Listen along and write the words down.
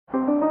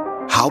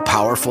how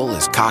powerful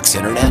is Cox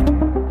Internet?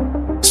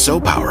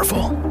 So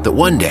powerful that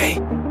one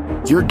day,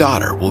 your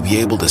daughter will be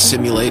able to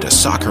simulate a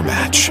soccer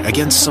match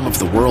against some of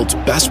the world's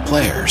best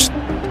players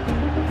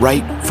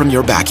right from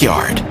your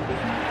backyard.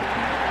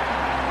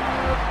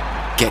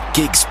 Get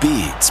gig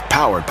speeds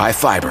powered by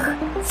fiber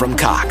from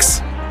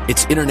Cox.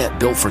 It's internet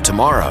built for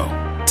tomorrow,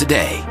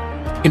 today.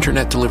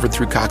 Internet delivered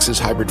through Cox's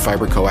hybrid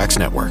fiber coax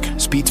network.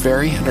 Speeds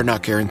vary and are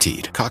not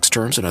guaranteed. Cox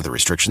terms and other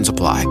restrictions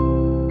apply.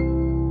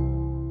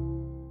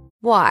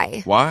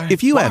 Why?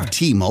 If you have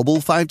T-Mobile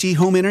 5G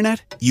home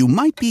internet, you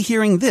might be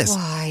hearing this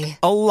Why?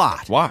 a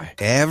lot. Why?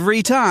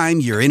 Every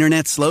time your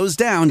internet slows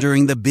down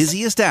during the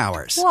busiest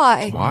hours.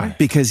 Why?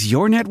 Because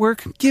your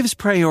network gives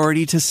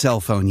priority to cell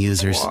phone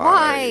users.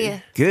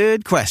 Why?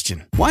 Good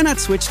question. Why not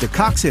switch to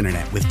Cox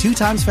Internet with 2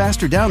 times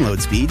faster download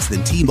speeds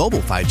than T-Mobile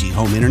 5G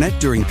home internet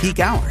during peak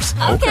hours?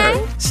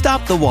 Okay.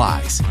 Stop the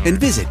whys and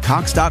visit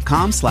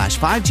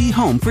cox.com/5G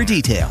home for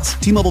details.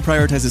 T-Mobile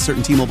prioritizes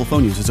certain T-Mobile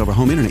phone users over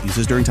home internet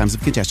users during times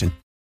of congestion.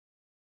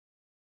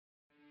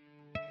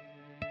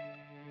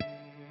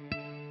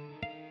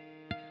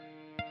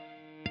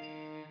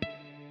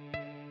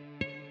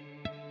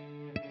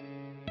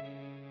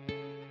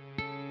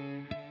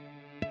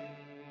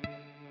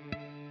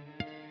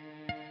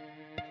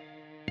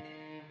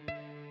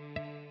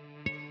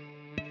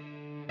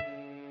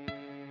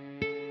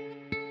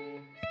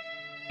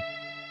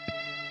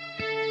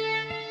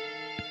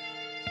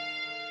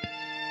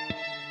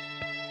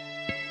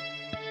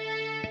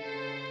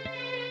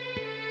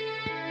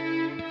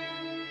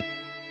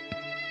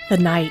 The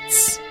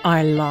nights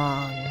are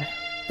long.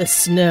 The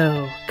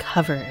snow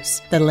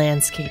covers the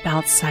landscape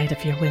outside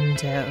of your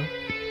window.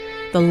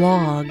 The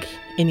log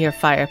in your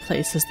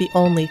fireplace is the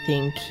only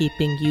thing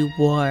keeping you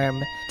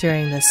warm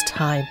during this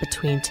time,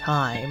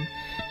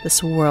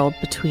 this world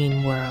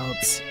between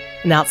worlds.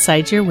 And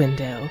outside your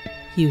window,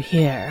 you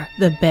hear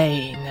the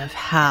baying of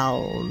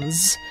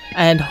hounds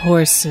and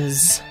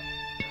horses.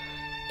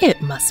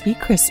 It must be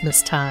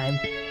Christmas time.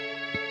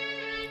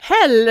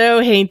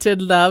 Hello,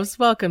 Hainted Loves.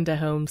 Welcome to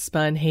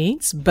Homespun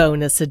Haints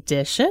Bonus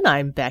Edition.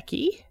 I'm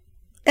Becky.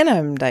 And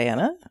I'm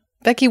Diana.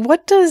 Becky,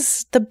 what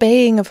does the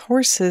baying of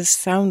horses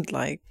sound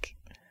like?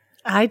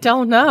 I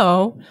don't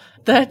know.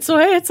 That's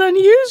why it's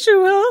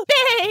unusual.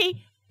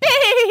 Bay!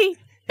 Bay!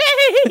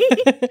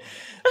 Bay!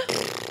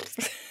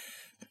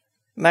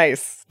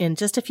 Nice. In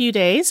just a few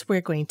days,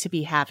 we're going to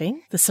be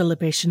having the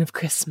celebration of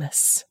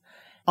Christmas.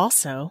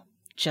 Also,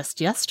 just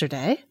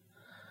yesterday,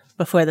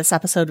 before this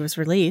episode was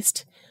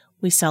released,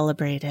 we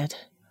celebrated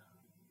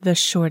the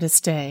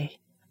shortest day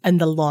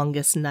and the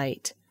longest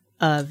night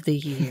of the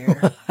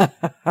year.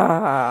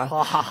 I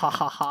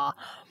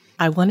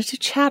wanted to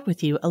chat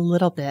with you a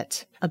little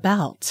bit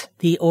about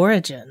the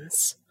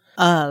origins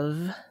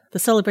of the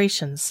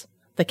celebrations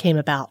that came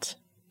about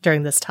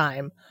during this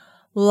time,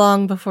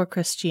 long before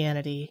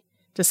Christianity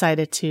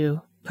decided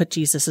to put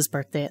Jesus'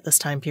 birthday at this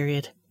time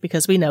period,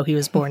 because we know he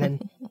was born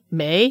in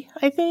May,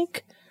 I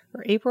think,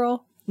 or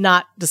April.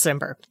 Not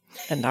December.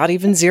 And not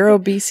even 0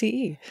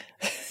 BCE.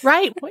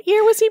 Right. What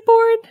year was he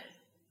born?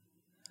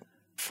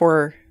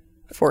 4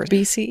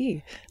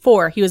 BCE.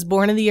 4. He was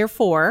born in the year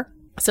 4.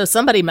 So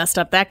somebody messed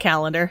up that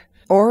calendar.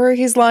 Or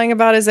he's lying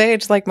about his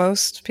age like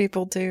most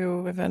people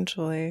do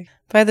eventually.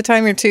 By the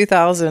time you're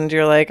 2000,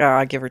 you're like,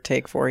 give or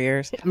take 4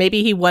 years.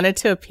 Maybe he wanted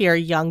to appear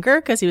younger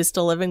because he was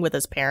still living with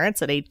his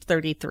parents at age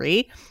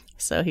 33.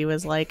 So he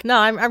was like, no,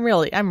 I'm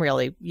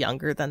really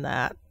younger than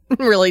that.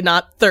 Really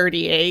not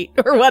 38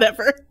 or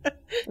whatever.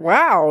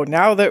 Wow.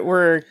 Now that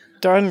we're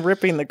done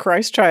ripping the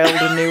Christ child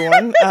a new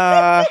one.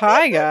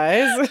 Hi,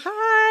 guys.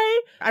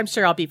 Hi. I'm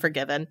sure I'll be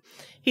forgiven.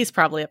 He's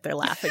probably up there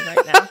laughing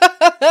right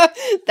now.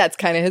 That's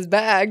kind of his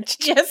bag.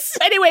 Yes.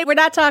 Anyway, we're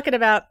not talking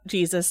about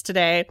Jesus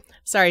today.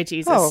 Sorry,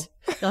 Jesus. Oh.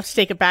 You'll have to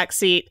take a back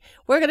seat.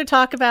 We're going to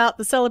talk about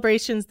the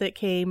celebrations that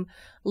came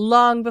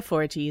long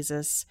before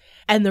Jesus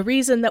and the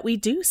reason that we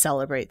do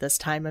celebrate this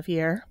time of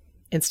year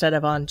instead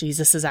of on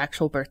Jesus'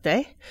 actual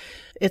birthday.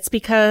 It's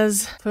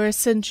because for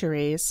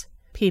centuries,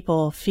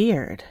 people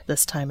feared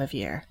this time of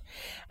year.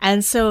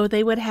 And so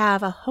they would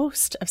have a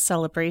host of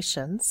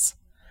celebrations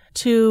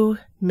to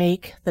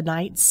make the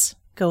nights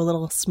go a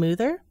little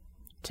smoother,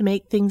 to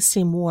make things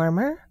seem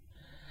warmer,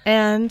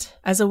 and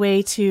as a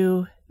way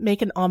to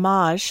make an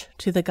homage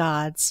to the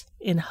gods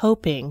in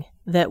hoping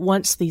that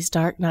once these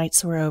dark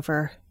nights were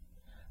over,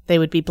 they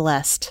would be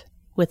blessed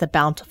with a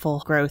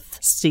bountiful growth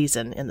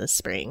season in the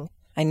spring.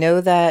 I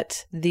know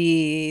that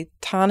the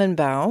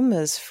Tannenbaum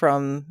is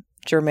from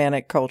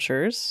Germanic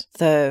cultures.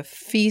 The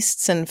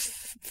feasts and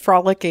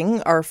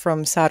frolicking are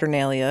from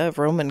Saturnalia of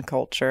Roman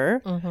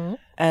culture. Mm-hmm.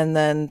 And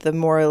then the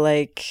more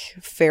like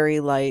fairy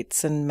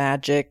lights and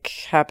magic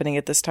happening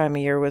at this time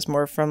of year was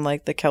more from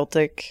like the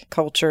Celtic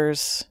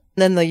cultures.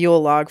 And then the Yule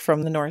log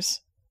from the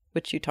Norse,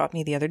 which you taught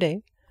me the other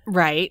day.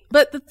 Right.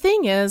 But the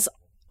thing is,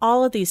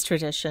 all of these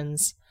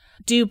traditions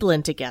do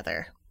blend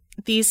together.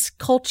 These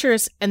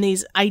cultures and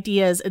these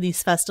ideas and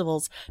these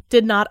festivals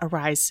did not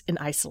arise in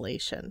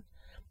isolation.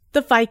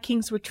 The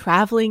Vikings were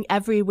traveling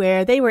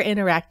everywhere. They were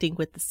interacting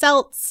with the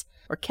Celts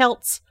or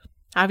Celts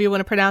however you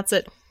want to pronounce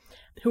it,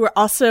 who were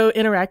also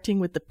interacting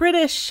with the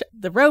British,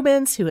 the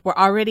Romans, who were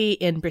already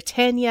in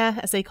Britannia,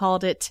 as they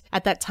called it,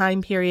 at that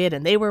time period,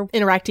 and they were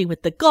interacting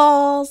with the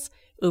Gauls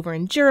over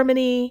in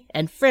Germany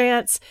and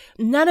France.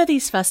 None of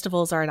these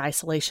festivals are in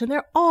isolation.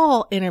 They're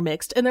all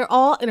intermixed, and they're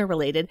all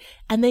interrelated,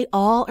 and they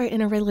all are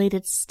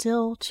interrelated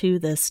still to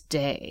this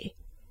day.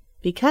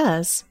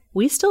 Because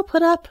we still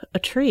put up a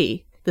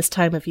tree this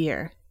time of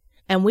year,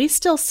 and we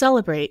still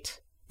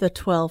celebrate the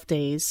 12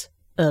 days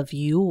of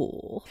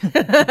Yule.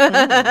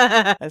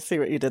 I see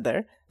what you did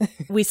there.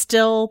 We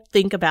still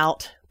think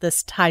about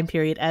this time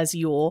period as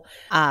Yule.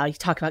 You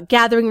talk about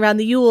gathering around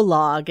the Yule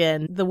log,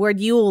 and the word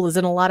Yule is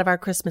in a lot of our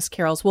Christmas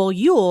carols. Well,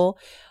 Yule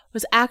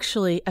was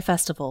actually a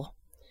festival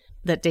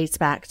that dates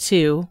back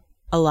to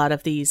a lot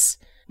of these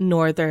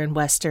Northern,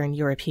 Western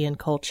European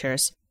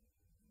cultures.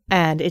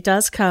 And it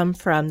does come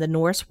from the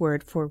Norse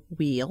word for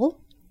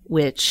wheel,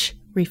 which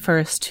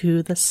refers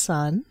to the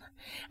sun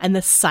and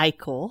the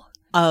cycle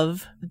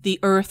of the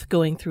earth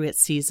going through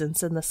its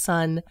seasons and the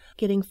sun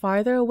getting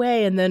farther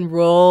away and then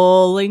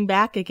rolling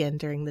back again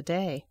during the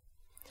day.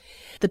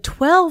 The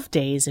 12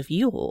 days of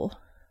Yule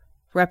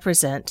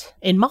represent,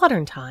 in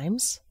modern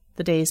times,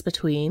 the days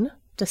between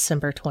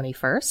December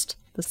 21st,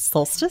 the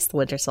solstice, the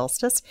winter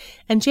solstice,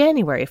 and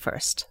January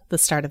 1st, the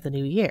start of the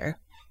new year.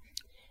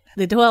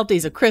 The 12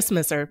 days of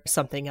Christmas are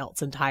something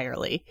else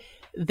entirely.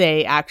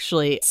 They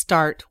actually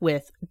start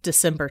with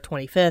December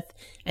 25th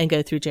and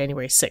go through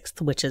January 6th,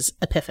 which is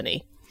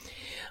Epiphany.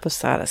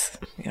 Posadas,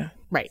 yeah.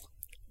 Right.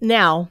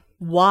 Now,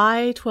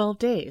 why 12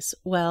 days?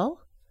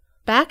 Well,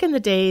 back in the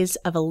days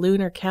of a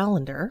lunar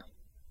calendar,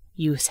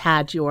 you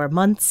had your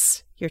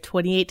months, your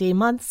 28-day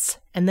months,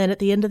 and then at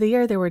the end of the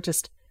year, there were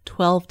just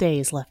 12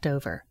 days left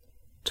over.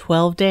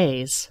 12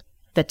 days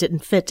that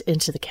didn't fit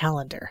into the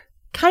calendar.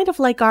 Kind of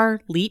like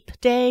our leap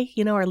day,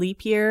 our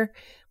leap year.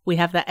 We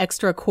have that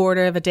extra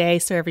quarter of a day,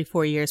 so every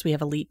 4 years we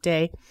have a leap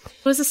day.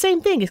 It was the same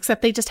thing,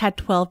 except they just had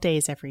 12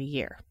 days every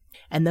year.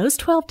 And those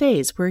 12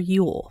 days were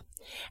Yule.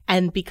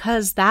 And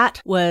because that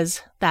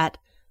was that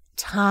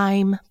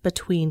time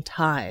between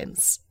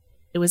times,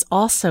 it was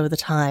also the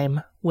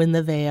time when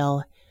the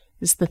veil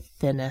is the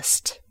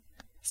thinnest.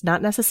 It's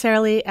not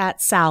necessarily at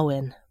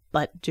Samhain,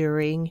 but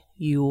during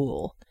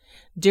Yule.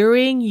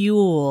 During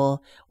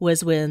Yule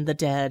was when the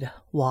dead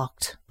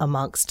walked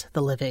amongst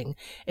the living.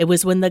 It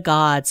was when the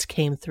gods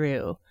came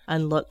through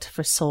and looked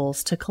for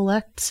souls to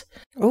collect.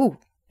 Oh.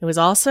 It was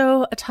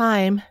also a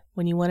time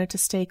when you wanted to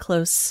stay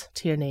close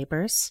to your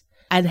neighbors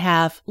and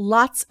have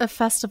lots of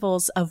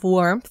festivals of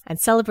warmth and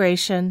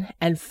celebration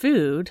and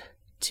food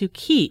to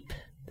keep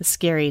the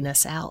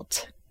scariness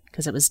out,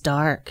 because it was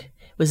dark.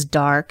 It was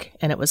dark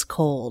and it was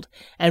cold.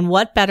 And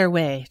what better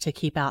way to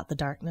keep out the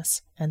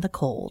darkness and the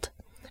cold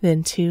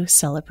than to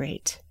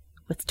celebrate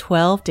with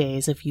 12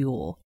 days of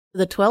Yule.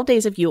 The 12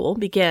 days of Yule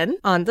begin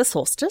on the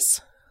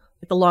solstice,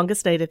 the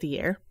longest night of the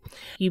year.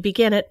 You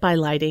begin it by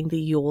lighting the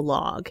Yule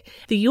log.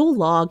 The Yule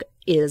log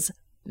is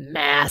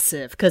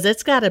massive because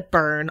it's got to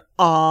burn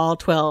all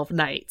 12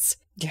 nights.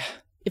 Yeah.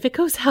 If it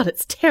goes out,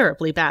 it's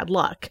terribly bad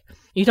luck.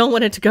 You don't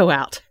want it to go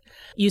out.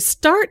 You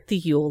start the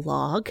Yule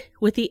log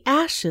with the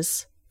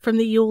ashes from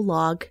the Yule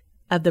log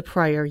of the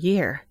prior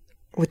year.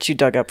 Which you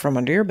dug up from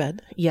under your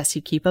bed. Yes,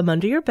 you keep them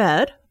under your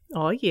bed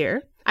all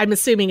year. I'm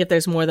assuming if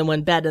there's more than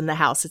one bed in the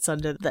house, it's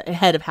under the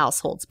head of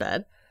household's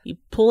bed. You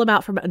pull them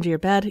out from under your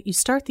bed. You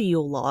start the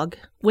Yule log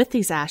with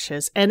these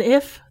ashes. And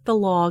if the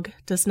log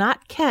does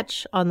not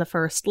catch on the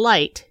first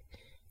light,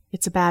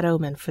 it's a bad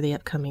omen for the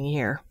upcoming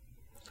year.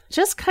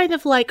 Just kind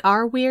of like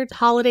our weird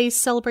holiday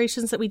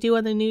celebrations that we do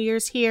on the New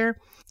Year's here,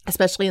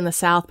 especially in the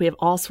South, we have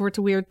all sorts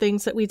of weird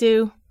things that we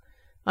do.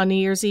 On New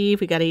Year's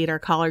Eve, we got to eat our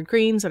collard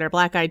greens and our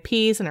black-eyed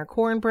peas and our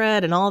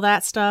cornbread and all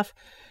that stuff.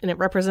 And it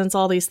represents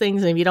all these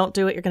things. And if you don't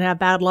do it, you're going to have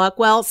bad luck.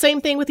 Well,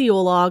 same thing with the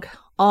Yule log.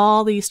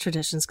 All these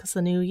traditions, because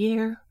the new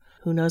year,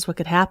 who knows what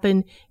could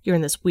happen? You're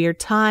in this weird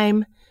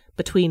time,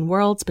 between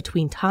worlds,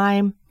 between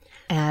time,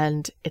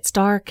 and it's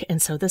dark.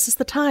 And so this is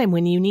the time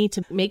when you need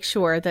to make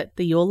sure that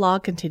the Yule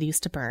log continues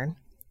to burn.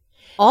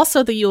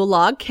 Also, the Yule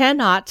log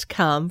cannot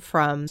come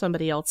from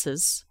somebody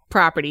else's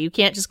property. You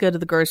can't just go to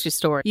the grocery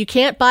store. You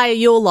can't buy a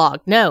Yule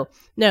log. No.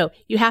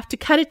 You have to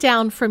cut it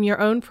down from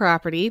your own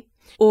property,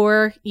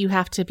 or you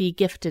have to be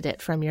gifted it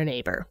from your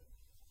neighbor.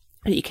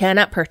 You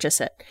cannot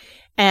purchase it.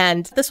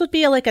 And this would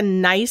be like a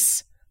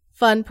nice,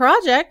 fun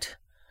project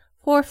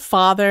for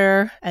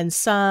father and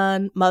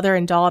son, mother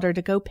and daughter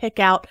to go pick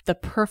out the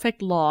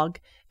perfect log.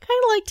 Kind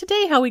of like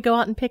today, how we go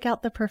out and pick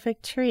out the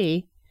perfect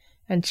tree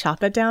and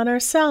chop it down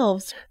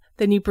ourselves.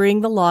 Then you bring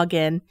the log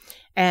in,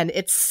 and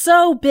it's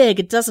so big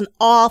it doesn't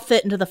all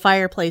fit into the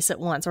fireplace at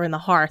once or in the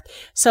hearth.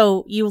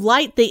 So you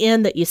light the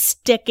end that you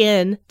stick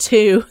in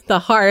to the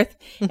hearth,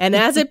 and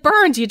as it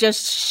burns, you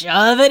just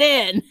shove it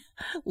in.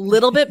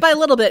 Little bit by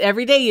little bit.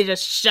 Every day you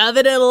just shove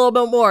it in a little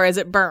bit more as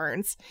it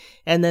burns.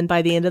 And then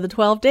by the end of the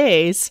 12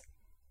 days,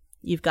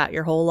 you've got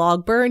your whole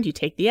log burned. You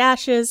take the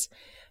ashes,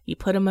 you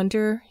put them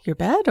under your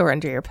bed or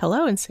under your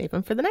pillow and save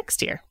them for the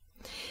next year.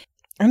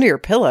 Under your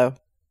pillow?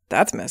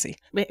 That's messy.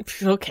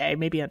 Okay,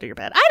 maybe under your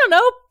bed. I don't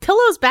know.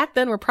 Pillows back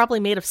then were probably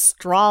made of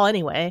straw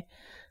anyway.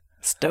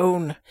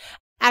 Stone.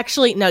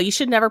 Actually, no, you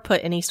should never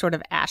put any sort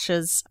of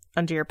ashes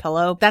under your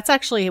pillow. That's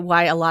actually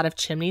why a lot of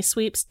chimney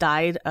sweeps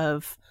died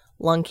of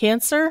lung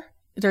cancer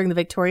during the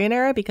Victorian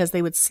era, because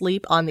they would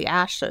sleep on the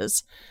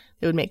ashes.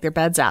 They would make their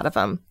beds out of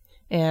them.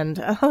 And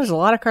there's a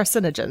lot of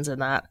carcinogens in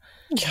that.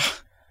 Yeah.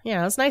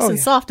 Yeah, it's nice and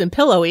soft and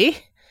pillowy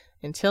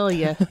until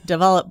you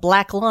develop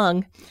black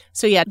lung.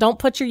 So yeah, don't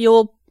put your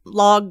Yule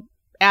log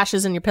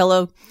ashes in your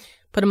pillow.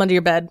 Put them under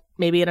your bed,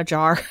 maybe in a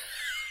jar.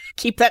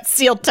 Keep that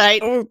sealed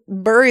tight. Oh,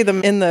 bury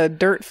them in the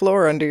dirt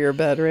floor under your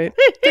bed, right?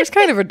 There's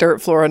kind of a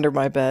dirt floor under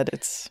my bed.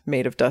 It's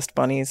made of dust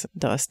bunnies,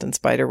 dust, and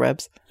spider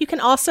webs. You can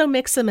also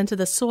mix them into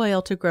the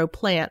soil to grow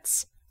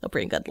plants. They'll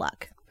bring good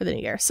luck for the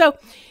new year. So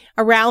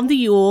around the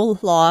Yule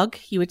log,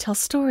 you would tell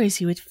stories.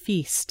 You would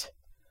feast.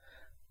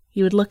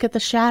 You would look at the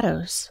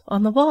shadows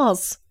on the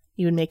walls.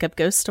 You would make up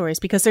ghost stories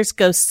because there's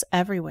ghosts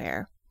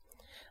everywhere.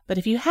 But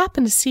if you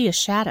happen to see a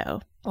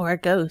shadow or a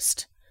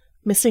ghost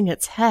missing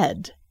its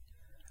head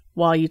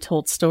while you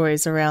told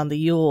stories around the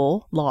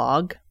Yule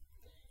log,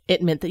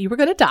 it meant that you were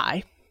going to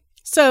die.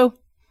 So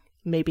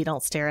maybe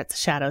don't stare at the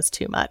shadows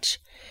too much.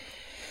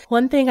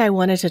 One thing I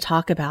wanted to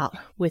talk about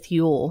with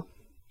Yule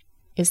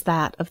is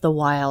that of the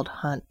wild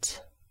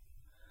hunt.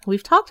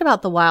 We've talked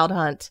about the wild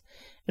hunt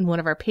in one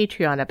of our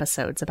Patreon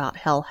episodes about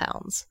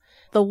hellhounds.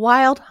 The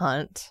wild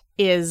hunt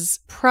is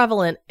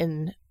prevalent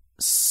in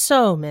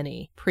so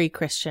many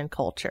pre-Christian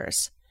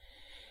cultures.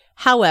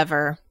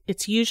 However,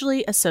 it's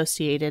usually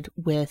associated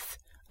with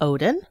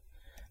Odin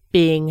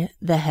being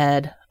the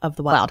head of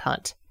the wild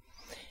hunt.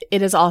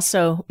 It is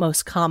also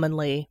most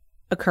commonly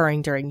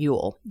occurring during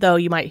Yule, though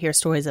you might hear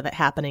stories of it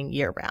happening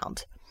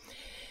year-round.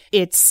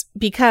 It's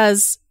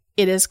because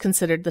it is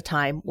considered the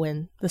time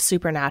when the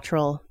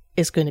supernatural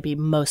is going to be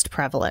most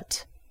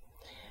prevalent.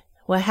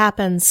 What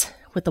happens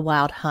with the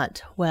wild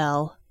hunt?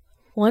 Well,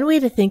 one way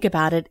to think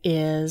about it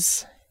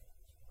is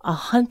a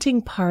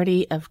hunting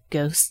party of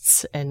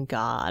ghosts and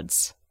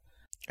gods.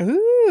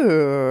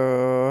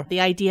 Ooh. The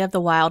idea of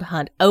the wild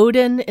hunt.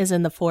 Odin is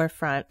in the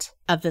forefront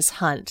of this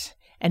hunt,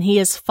 and he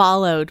is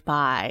followed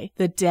by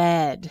the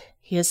dead.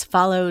 He is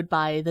followed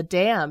by the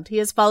damned. He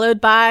is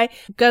followed by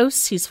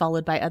ghosts. He's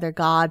followed by other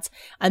gods,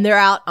 and they're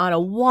out on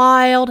a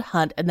wild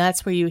hunt, and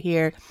that's where you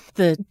hear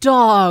the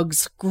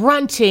dogs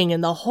grunting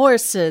and the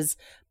horses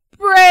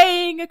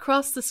braying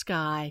across the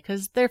sky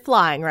because they're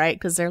flying, right?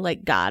 Because they're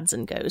like gods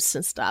and ghosts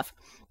and stuff.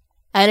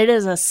 And it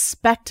is a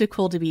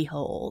spectacle to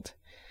behold.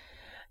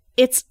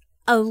 It's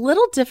a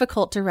little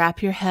difficult to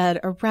wrap your head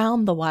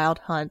around the wild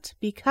hunt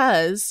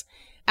because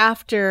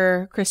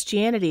after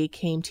Christianity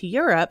came to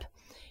Europe,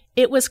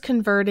 it was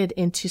converted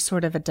into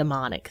sort of a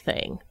demonic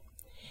thing.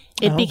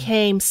 It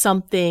became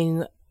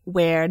something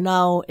where,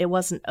 no, it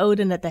wasn't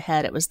Odin at the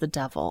head, it was the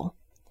devil.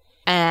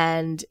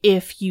 And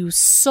if you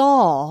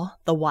saw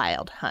the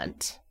wild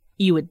hunt,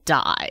 you would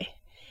die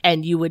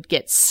and you would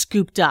get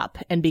scooped up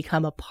and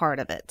become a part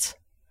of it.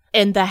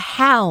 And the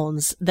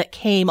hounds that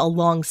came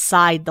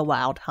alongside the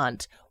wild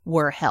hunt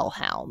were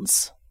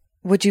hellhounds.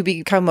 Would you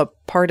become a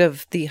part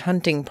of the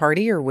hunting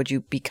party or would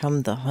you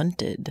become the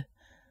hunted?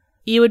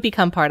 You would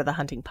become part of the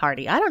hunting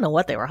party. I don't know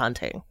what they were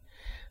hunting,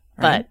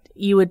 but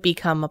you would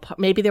become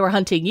maybe they were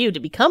hunting you to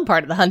become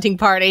part of the hunting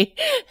party.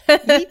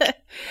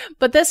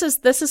 But this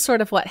is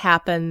sort of what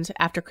happened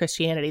after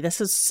Christianity.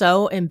 This is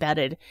so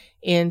embedded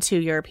into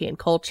European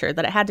culture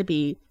that it had to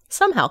be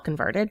somehow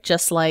converted,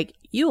 just like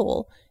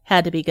Yule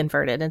had to be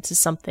converted into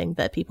something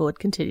that people would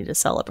continue to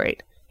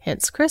celebrate,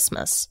 hence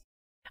Christmas.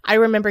 I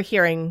remember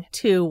hearing,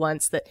 too,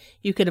 once that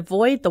you could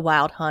avoid the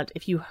wild hunt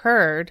if you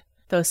heard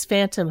those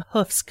phantom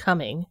hoofs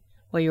coming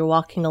while you're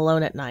walking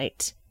alone at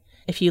night.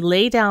 If you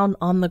lay down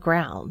on the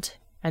ground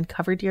and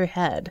covered your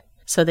head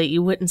so that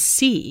you wouldn't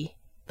see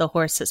the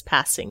horses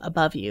passing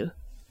above you,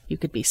 you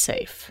could be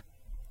safe.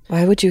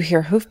 Why would you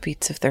hear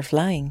hoofbeats if they're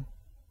flying?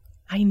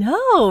 I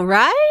know,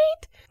 right?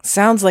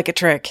 Sounds like a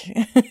trick.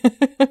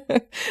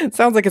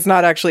 Sounds like it's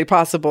not actually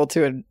possible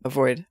to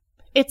avoid.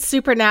 It's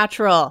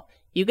supernatural.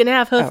 You can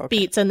have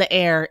hoofbeats in the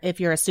air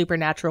if you're a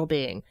supernatural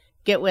being.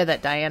 Get with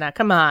it, Diana.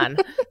 Come on.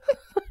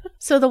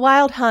 So the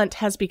wild hunt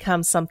has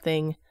become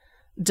something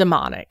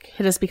demonic.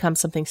 It has become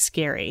something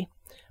scary.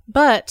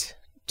 But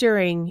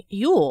during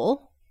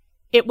Yule,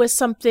 it was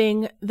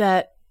something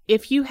that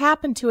if you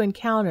happened to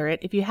encounter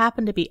it, if you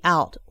happened to be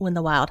out when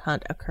the wild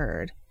hunt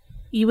occurred,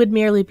 you would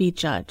merely be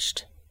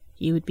judged.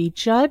 You would be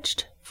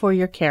judged for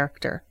your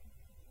character.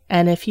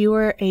 And if you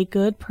were a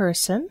good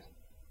person,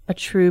 a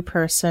true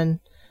person,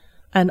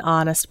 an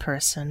honest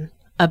person,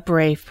 a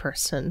brave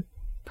person,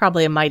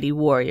 probably a mighty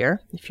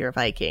warrior if you're a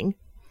Viking,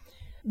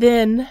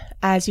 then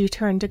as you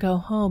turned to go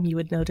home, you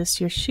would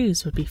notice your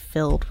shoes would be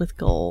filled with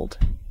gold.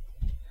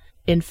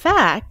 In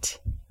fact,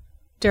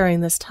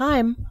 during this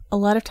time, a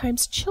lot of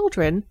times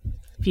children,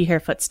 if you hear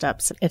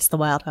footsteps, it's the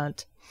wild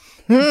hunt.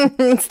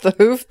 It's the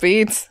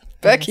hoofbeats.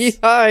 Becky, Yes.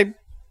 hide.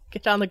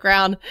 Get on the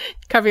ground,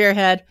 cover your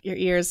head, your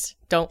ears,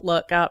 don't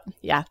look up.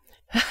 Yeah.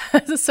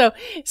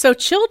 So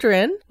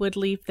children would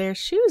leave their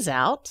shoes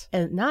out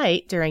at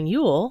night during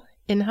Yule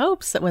in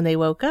hopes that when they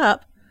woke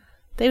up,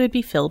 they would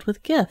be filled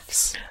with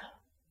gifts.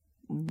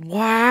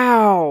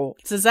 Wow.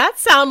 Does that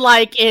sound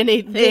like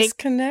anything? This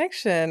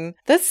connection.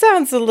 That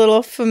sounds a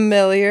little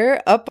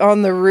familiar. Up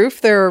on the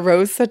roof, there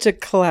arose such a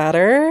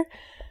clatter.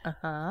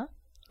 Uh-huh.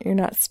 You're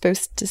not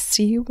supposed to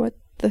see what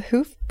the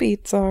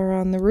hoofbeats are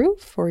on the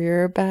roof, or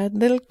you're a bad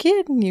little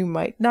kid and you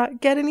might not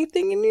get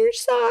anything in your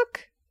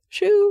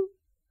shoe.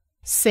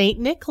 Saint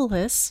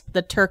Nicholas,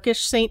 the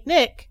Turkish Saint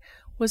Nick,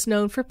 was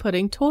known for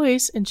putting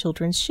toys in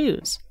children's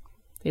shoes.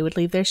 They would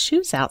leave their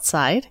shoes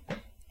outside,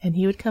 and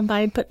he would come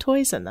by and put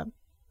toys in them.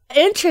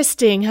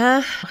 Interesting,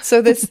 huh?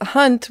 So this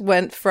hunt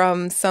went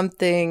from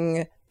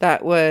something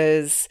that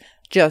was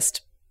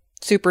just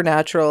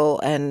supernatural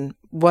and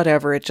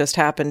whatever, it just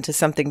happened, to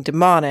something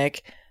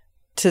demonic,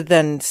 to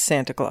then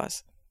Santa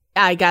Claus.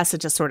 I guess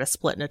it just sort of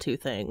split into two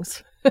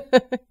things.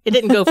 It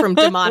didn't go from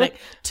demonic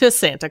to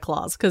Santa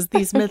Claus, because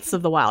these myths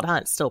of the wild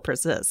hunt still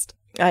persist.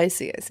 I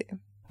see.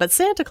 But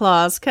Santa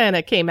Claus kind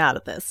of came out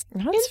of this.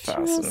 That's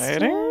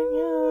fascinating.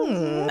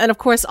 Yeah. And of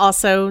course,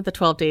 also the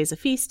 12 days of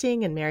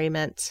feasting and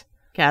merriment,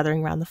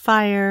 gathering around the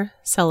fire,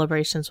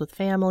 celebrations with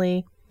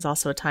family. It's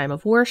also a time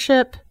of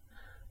worship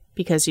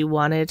because you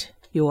wanted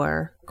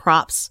your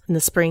crops in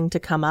the spring to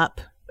come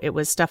up. It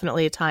was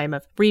definitely a time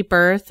of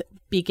rebirth,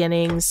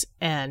 beginnings,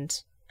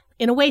 and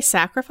in a way,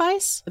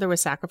 sacrifice. There were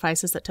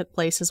sacrifices that took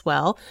place as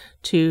well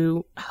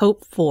to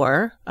hope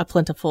for a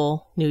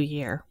plentiful new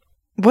year.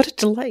 What a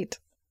delight.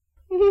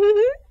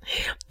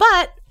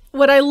 But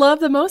what I love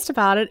the most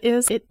about it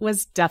is it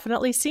was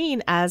definitely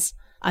seen as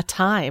a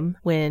time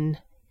when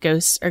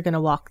ghosts are going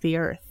to walk the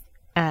earth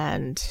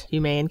and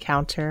you may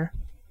encounter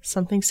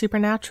something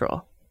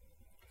supernatural.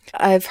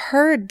 I've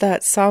heard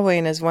that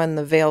Samhain is when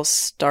the veil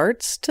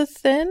starts to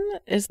thin.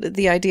 Is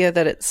the idea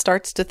that it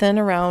starts to thin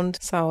around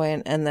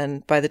Samhain, and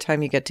then by the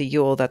time you get to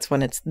Yule, that's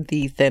when it's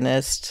the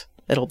thinnest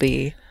it'll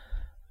be?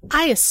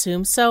 I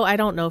assume so. I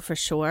don't know for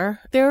sure.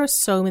 There are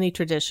so many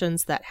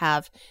traditions that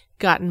have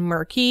gotten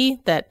murky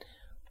that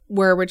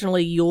were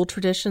originally Yule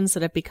traditions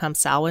that have become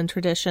Samhain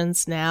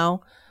traditions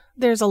now.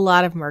 There's a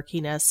lot of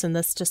murkiness, and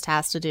this just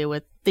has to do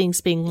with things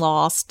being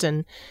lost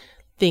and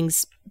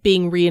things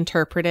being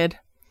reinterpreted.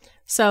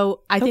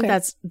 So I think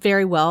that's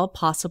very well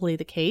possibly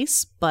the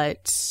case,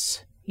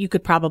 but you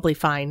could probably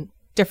find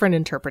different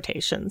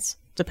interpretations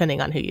depending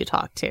on who you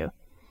talk to.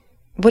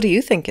 What do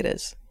you think it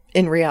is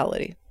in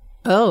reality?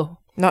 Oh.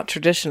 Not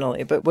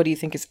traditionally, but what do you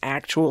think is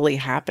actually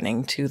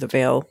happening to the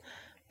veil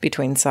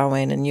between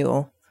Samhain and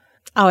Yule?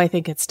 Oh, I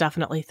think it's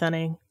definitely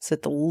thinning. Is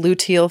it the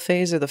luteal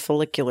phase or the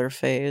follicular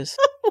phase?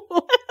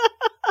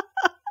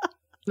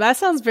 That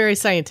sounds very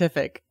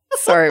scientific.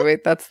 Sorry,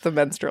 wait, that's the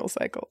menstrual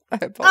cycle. I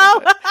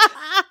apologize.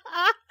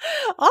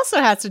 Also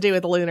has to do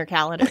with the lunar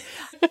calendar.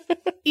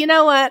 You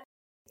know what?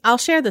 I'll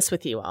share this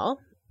with you all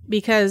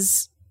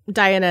because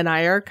Diana and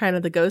I are kind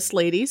of the ghost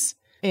ladies,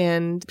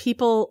 and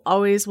people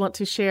always want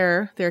to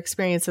share their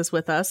experiences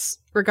with us,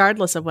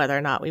 regardless of whether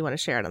or not we want to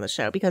share it on the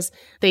show, because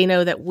they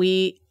know that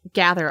we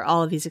gather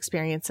all of these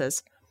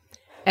experiences.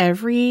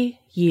 Every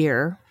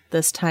year,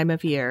 this time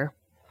of year,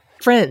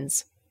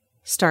 friends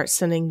start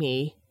sending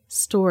me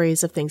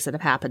stories of things that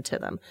have happened to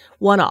them.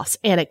 One-offs,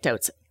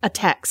 anecdotes, a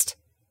text.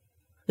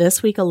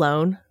 This week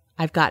alone,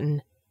 I've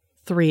gotten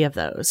 3 of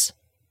those.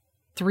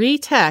 3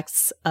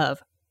 texts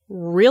of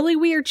really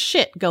weird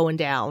shit going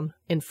down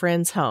in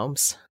friends'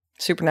 homes.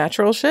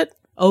 Supernatural shit?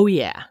 Oh,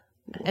 yeah.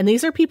 And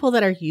these are people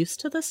that are used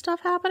to this stuff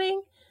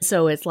happening.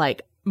 So it's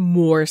like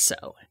more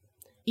so.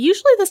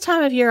 Usually this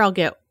time of year, I'll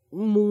get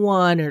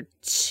 1 or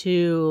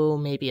 2,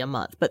 maybe a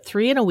month, but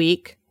 3 in a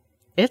week.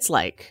 It's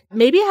like,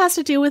 maybe it has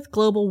to do with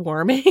global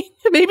warming.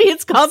 Maybe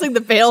it's causing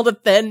the veil to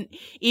thin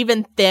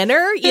even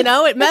thinner. You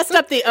know, it messed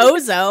up the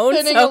ozone.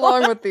 Thinning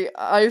along with the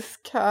ice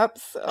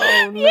caps.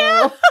 Oh, no.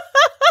 Yeah.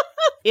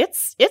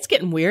 It's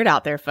getting weird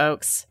out there,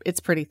 folks. It's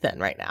pretty thin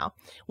right now.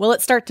 Will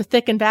it start to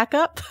thicken back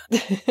up?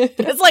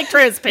 It's like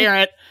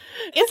transparent.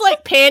 It's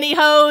like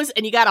pantyhose,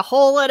 and you got a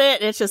hole in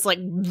it, and it's just like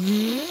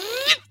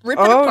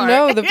ripping apart. Oh,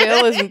 no, the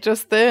veil isn't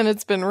just thin.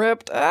 It's been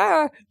ripped.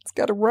 It's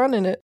got a run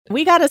in it.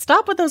 We got to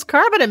stop with those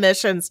carbon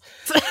emissions.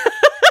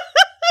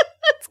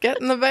 It's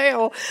getting the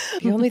veil.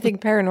 The only thing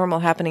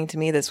paranormal happening to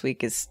me this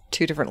week is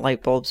 2 different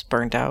light bulbs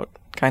burnt out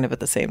kind of at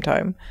the same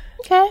time.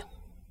 Okay.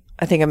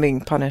 I think I'm being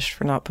punished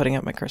for not putting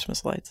up my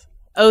Christmas lights.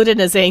 Odin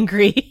is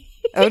angry.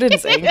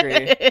 Odin's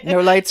angry.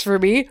 No lights for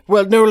me?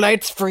 Well, no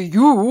lights for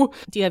you.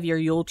 Do you have your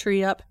Yule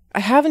tree up? I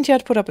haven't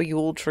yet put up a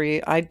Yule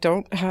tree. I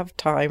don't have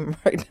time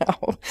right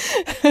now.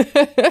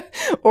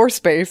 Or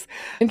space.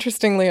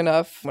 Interestingly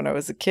enough, when I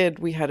was a kid,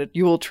 we had a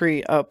Yule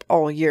tree up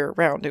all year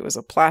round. It was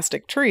a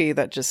plastic tree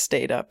that just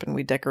stayed up, and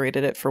we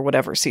decorated it for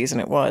whatever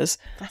season it was.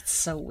 That's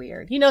so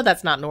weird. You know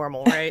that's not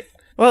normal, right?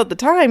 Well, at the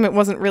time, it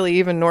wasn't really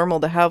even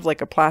normal to have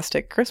like a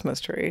plastic Christmas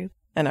tree.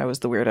 And I was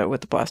the weirdo with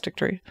the plastic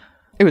tree.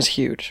 It was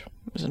huge.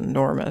 It was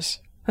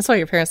enormous. That's why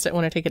your parents didn't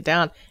want to take it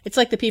down. It's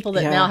like the people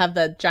that now have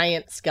the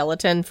giant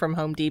skeleton from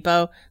Home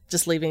Depot,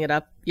 just leaving it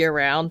up year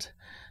round.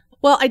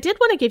 Well, I did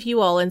want to give you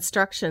all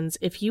instructions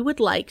if you would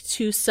like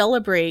to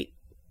celebrate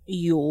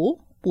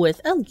Yule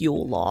with a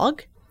Yule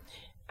log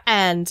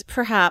and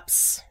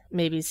perhaps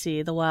maybe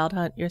see the Wild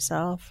Hunt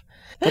yourself.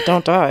 But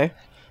don't die.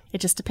 It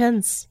just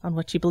depends on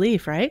what you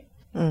believe, right?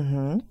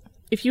 Mm-hmm.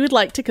 If you would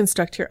like to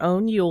construct your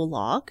own Yule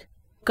log,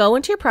 go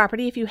into your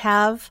property. If you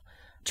have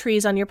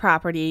trees on your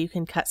property, you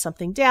can cut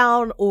something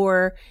down,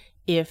 or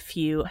if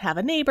you have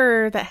a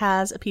neighbor that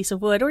has a piece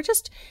of wood, or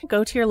just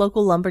go to your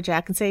local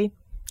lumberjack and say,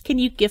 can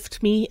you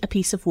gift me a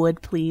piece of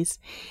wood, please?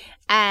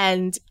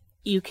 And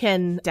you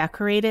can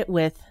decorate it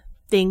with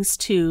things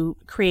to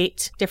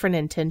create different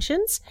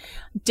intentions.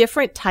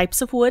 Different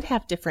types of wood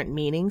have different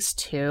meanings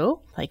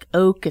too. Like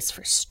oak is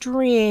for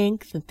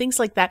strength and things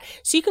like that.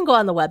 So you can go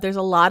on the web. There's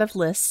a lot of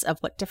lists of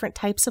what different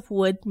types of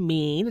wood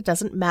mean. It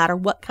doesn't matter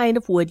what kind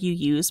of wood you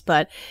use,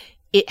 but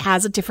it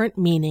has a different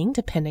meaning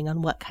depending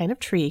on what kind of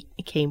tree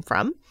it came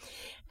from.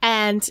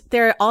 And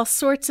there are all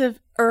sorts of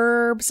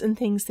herbs and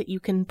things that you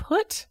can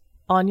put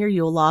on your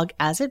Yule log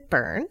as it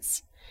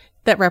burns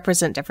that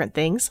represent different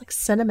things. Like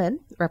cinnamon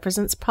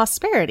represents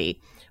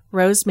prosperity.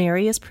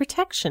 Rosemary is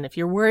protection. If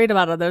you're worried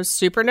about all those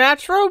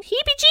supernatural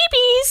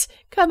heebie-jeebies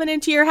coming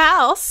into your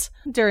house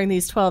during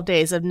these 12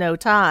 days of no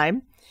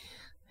time,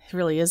 it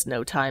really is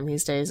no time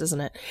these days, isn't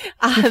it?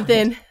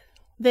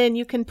 Then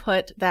you can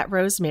put that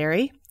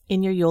rosemary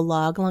in your Yule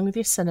log along with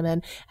your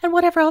cinnamon and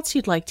whatever else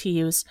you'd like to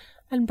use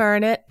and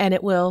burn it, and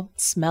it will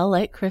smell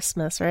like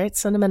Christmas, right?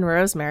 Cinnamon,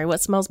 rosemary.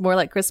 What smells more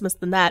like Christmas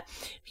than that?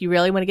 If you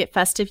really want to get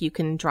festive, you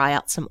can dry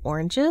out some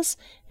oranges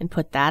and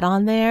put that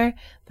on there.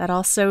 That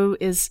also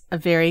is a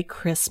very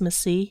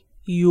Christmassy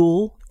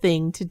Yule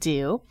thing to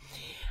do.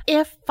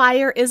 If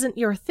fire isn't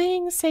your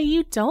thing, say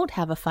you don't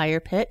have a fire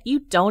pit, you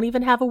don't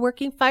even have a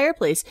working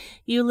fireplace,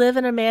 you live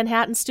in a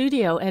Manhattan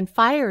studio and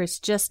fire is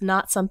just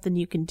not something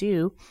you can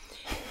do,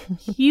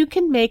 you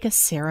can make a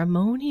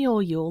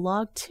ceremonial Yule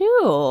log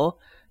too.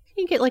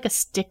 You can get like a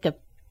stick of,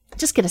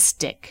 just get a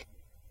stick.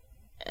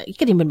 You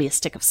could even be a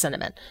stick of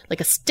cinnamon,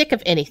 like a stick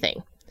of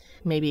anything.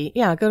 Maybe,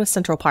 go to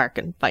Central Park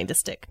and find a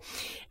stick.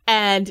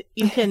 And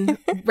you can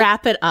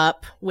wrap it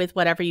up with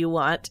whatever you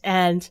want.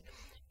 And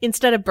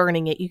instead of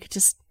burning it, you could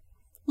just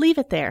leave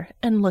it there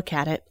and look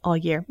at it all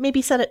year.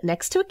 Maybe set it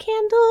next to a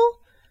candle,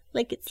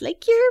 like it's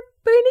like you're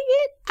burning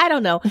it. I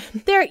don't know.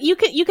 There, you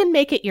can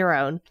make it your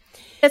own.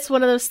 It's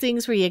one of those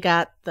things where you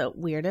got the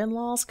weird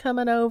in-laws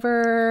coming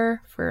over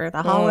for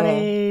the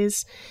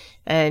holidays,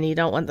 and you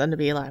don't want them to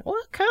be like,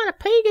 what kind of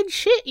pagan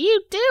shit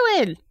you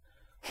doing?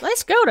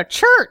 Let's go to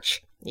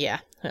church.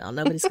 Yeah, well,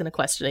 nobody's going to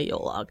question a Yule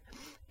log.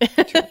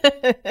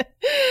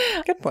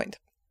 Good point.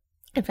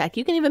 In fact,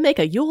 you can even make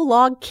a Yule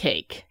log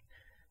cake.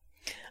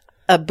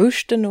 A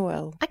bûche de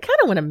Noël. I kind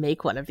of want to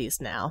make one of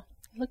these now.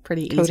 They look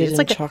pretty easy. Coated It's in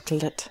like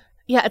chocolate.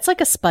 Yeah, it's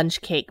like a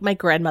sponge cake. My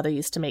grandmother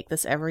used to make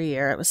this every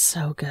year. It was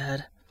so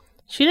good.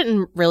 She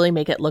didn't really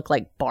make it look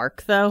like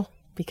bark, though,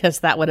 because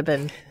that would have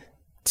been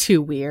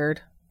too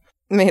weird.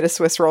 Made a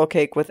Swiss roll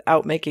cake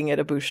without making it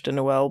a bûche de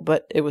Noël,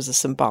 but it was a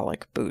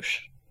symbolic bûche.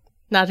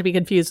 Not to be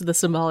confused with the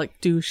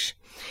symbolic douche.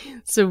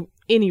 So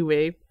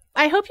anyway,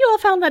 I hope you all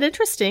found that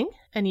interesting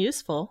and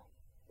useful.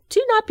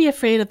 Do not be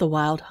afraid of the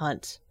Wild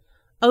Hunt.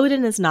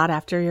 Odin is not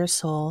after your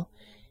soul.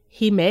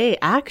 He may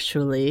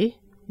actually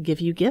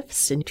give you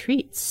gifts and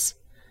treats.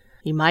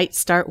 You might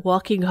start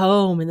walking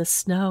home in the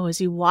snow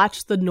as you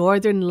watch the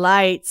northern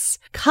lights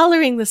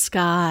coloring the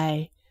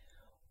sky,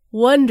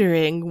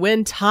 wondering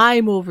when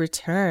time will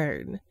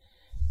return,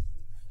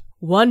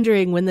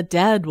 wondering when the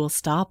dead will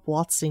stop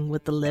waltzing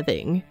with the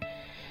living.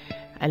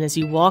 And as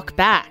you walk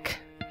back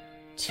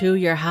to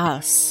your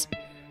house,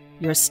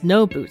 your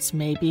snow boots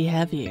may be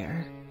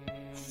heavier,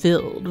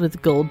 filled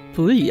with gold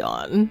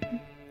bullion.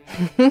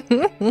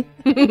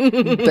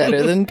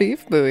 Better than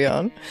beef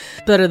bouillon.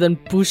 Better than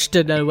bûche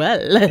de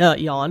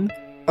Noël, yawn.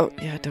 Oh,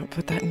 yeah, don't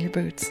put that in your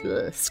boots.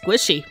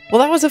 Squishy.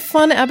 Well, that was a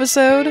fun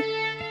episode.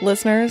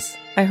 Listeners,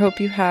 I hope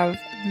you have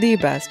the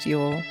best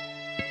Yule.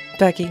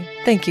 Becky,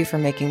 thank you for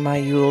making my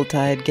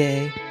Yuletide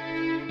gay.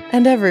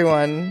 And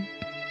everyone,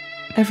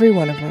 every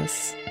one of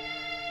us,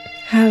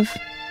 have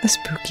a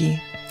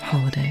spooky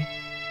holiday.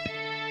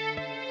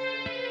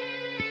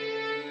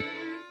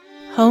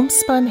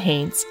 Homespun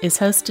Haints is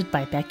hosted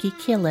by Becky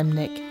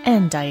Kielimnik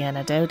and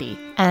Diana Doty,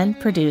 and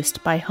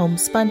produced by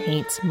Homespun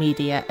Haints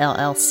Media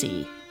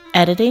LLC.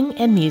 Editing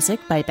and music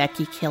by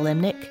Becky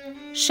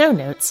Kielimnik. Show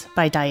notes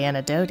by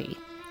Diana Doty.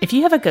 If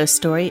you have a ghost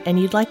story and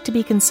you'd like to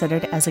be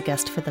considered as a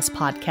guest for this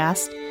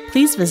podcast,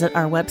 please visit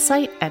our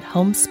website at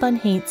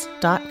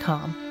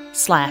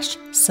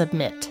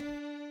homespunhaints.com/submit.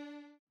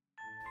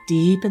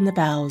 Deep in the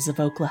bowels of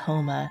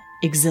Oklahoma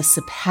exists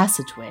a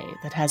passageway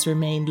that has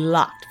remained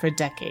locked for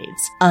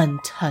decades,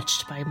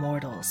 untouched by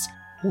mortals.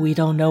 We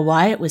don't know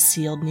why it was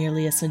sealed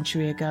nearly a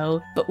century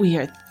ago, but we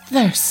are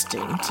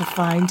thirsting to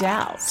find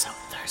out. So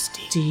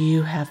thirsty. Do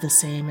you have the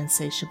same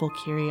insatiable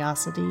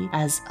curiosity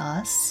as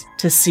us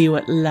to see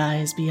what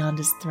lies beyond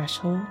its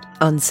threshold?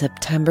 On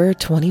September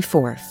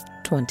 24th,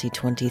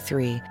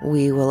 2023.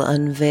 We will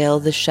unveil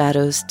the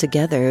shadows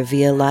together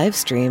via live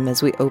stream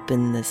as we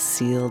open this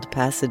sealed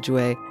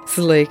passageway,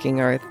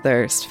 slaking our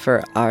thirst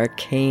for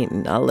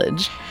arcane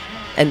knowledge.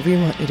 And we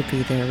want you to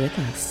be there with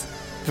us.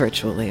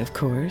 Virtually, of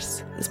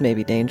course. This may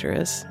be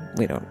dangerous.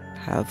 We don't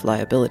have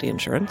liability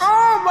insurance.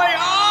 Oh, my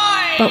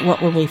eye! But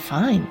what will we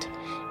find?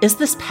 Is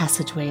this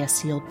passageway a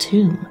sealed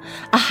tomb,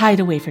 a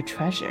hideaway for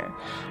treasure,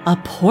 a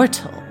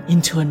portal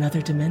into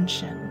another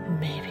dimension?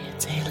 Maybe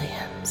it's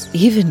aliens.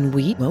 Even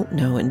we won't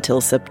know until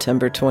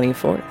September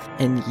 24th,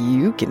 and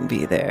you can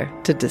be there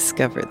to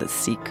discover the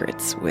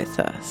secrets with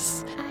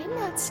us. I'm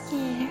not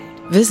scared.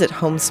 Visit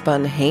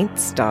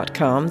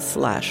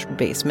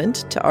homespunhaints.com/basement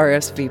to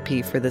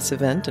RSVP for this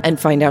event and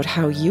find out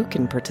how you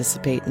can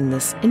participate in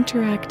this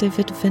interactive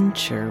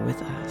adventure with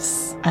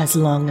us. As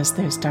long as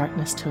there's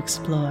darkness to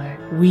explore,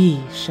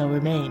 we shall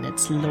remain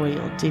its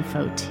loyal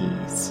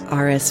devotees.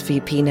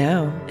 RSVP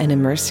now and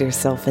immerse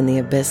yourself in the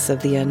abyss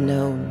of the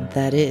unknown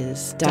that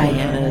is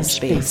Diana's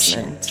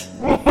Basement.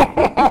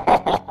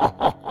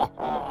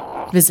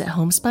 Visit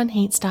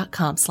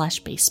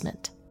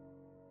homespunhaints.com/basement.